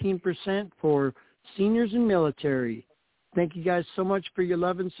 15% for seniors and military. Thank you guys so much for your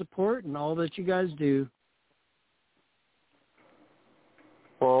love and support and all that you guys do.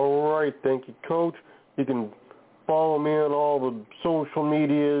 All right. Thank you, Coach. You can follow me on all the social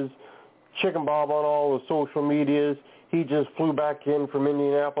medias, Chicken Bob on all the social medias. He just flew back in from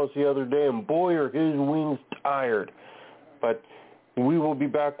Indianapolis the other day, and boy, are his wings tired. But we will be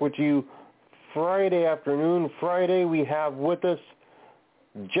back with you Friday afternoon. Friday, we have with us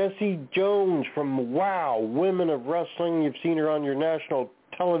Jessie Jones from WOW, Women of Wrestling. You've seen her on your national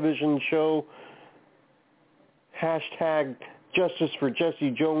television show. Hashtag Justice for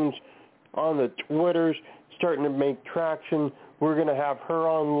Jessie Jones on the Twitters, starting to make traction. We're going to have her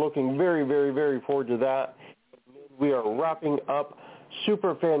on, looking very, very, very forward to that. We are wrapping up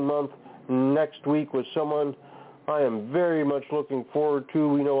Superfan Month next week with someone I am very much looking forward to.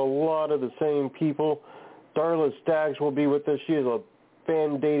 We know a lot of the same people. Darla Staggs will be with us. She is a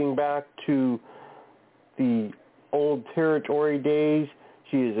fan dating back to the old territory days.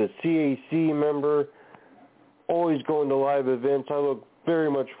 She is a CAC member, always going to live events. I look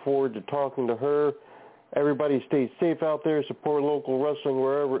very much forward to talking to her. Everybody stay safe out there. Support local wrestling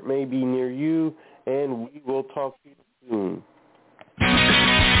wherever it may be near you. And we will talk to you soon.